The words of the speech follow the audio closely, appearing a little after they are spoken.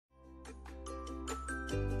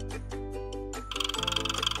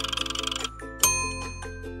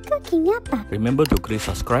cooking apa? Remember to click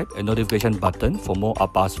subscribe and notification button for more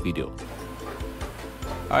Appa's video.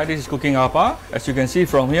 Hi, this is Cooking Appa. As you can see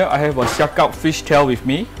from here, I have a siakap fish tail with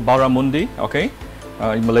me, barramundi. Okay,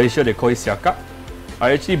 in Malaysia they call it siakap.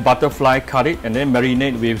 I actually butterfly cut it and then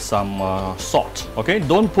marinate with some salt. Okay,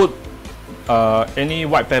 don't put any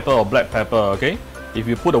white pepper or black pepper. Okay, if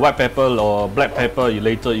you put a white pepper or black pepper,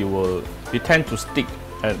 it tend to stick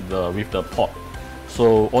with the pot.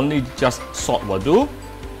 So only just salt will do.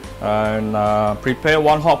 And prepare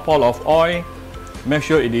one hot pot of oil. Make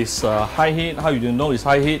sure it is high heat. How you know it's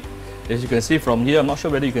high heat? As you can see from here, I'm not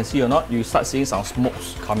sure whether you can see or not, you start seeing some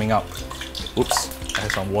smokes coming out. Oops, I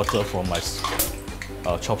have some water from my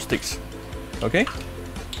chopsticks. Okay?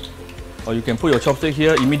 Or you can put your chopstick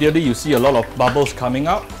here, immediately you see a lot of bubbles coming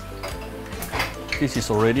out. This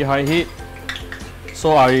is already high heat.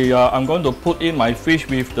 So I'm going to put in my fish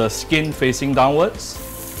with the skin facing downwards.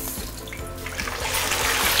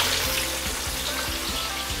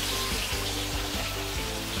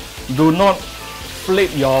 Do not flip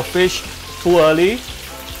your fish too early.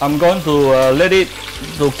 I'm going to let it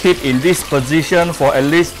to keep in this position for at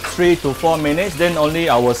least 3 to 4 minutes. Then only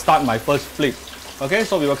I will start my first flip. Okay,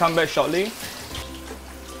 so we will come back shortly.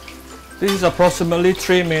 This is approximately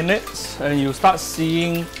 3 minutes, and you start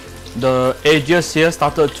seeing the edges here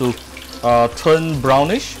started to turn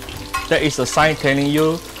brownish. That is a sign telling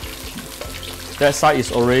you that side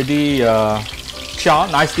is already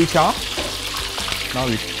charred, nicely charred. Now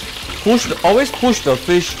we always push the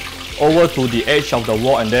fish over to the edge of the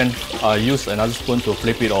wall and then use another spoon to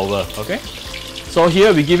flip it over. Okay, so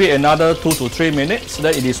here we give it another 2 to 3 minutes,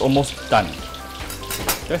 then it is almost done.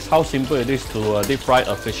 That's how simple it is to deep fry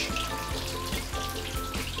a fish.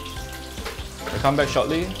 I'll come back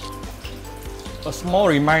shortly. A small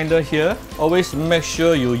reminder here, always make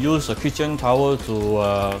sure you use a kitchen towel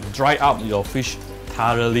to dry up your fish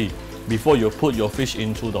thoroughly before you put your fish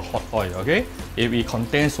into the hot oil. Okay, if it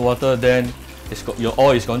contains water, then your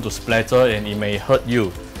oil is going to splatter and it may hurt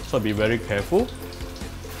you, so be very careful.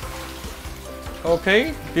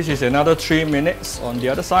 Okay, this is another 3 minutes on the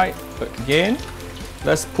other side. Again,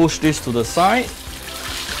 let's push this to the side,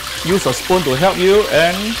 use a spoon to help you,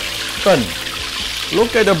 and turn.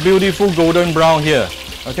 Look at the beautiful golden brown here.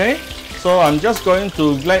 Okay, so I'm just going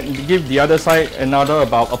to give the other side another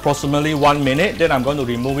about approximately 1 minute, then I'm going to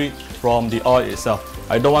remove it from the oil itself.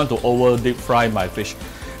 I don't want to over deep fry my fish.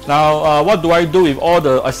 Now what do I do with all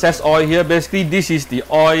the excess oil here? Basically, this is the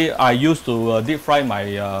oil I used to deep fry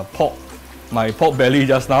my pork belly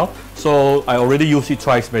just now. So I already used it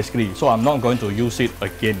twice basically, so I'm not going to use it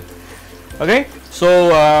again. Okay,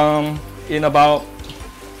 so in about,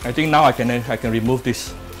 I think now I can remove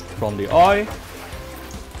this from the oil.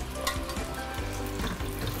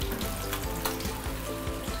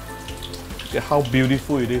 Look at how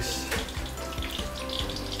beautiful it is.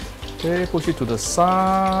 Okay, push it to the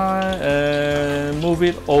side and move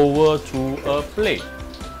it over to a plate.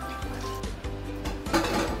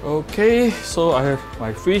 Okay, so I have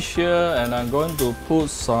my fish here and I'm going to put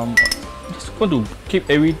some, just going to keep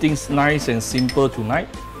everything nice and simple tonight.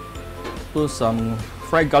 Put some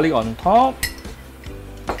fried garlic on top,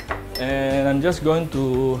 and I'm just going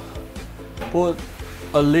to put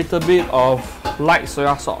a little bit of light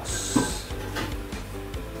soy sauce.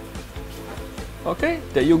 Okay,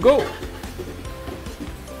 there you go.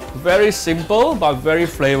 Very simple but very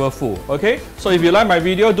flavorful. Okay, so if you like my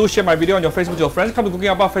video, do share my video on your Facebook to your friends. Come to Cooking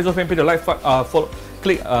Appa Facebook fan page to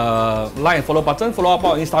click like and follow button. Follow up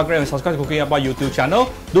on Instagram and subscribe to Cooking Appa YouTube channel.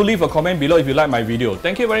 Do leave a comment below if you like my video.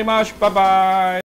 Thank you very much. Bye bye.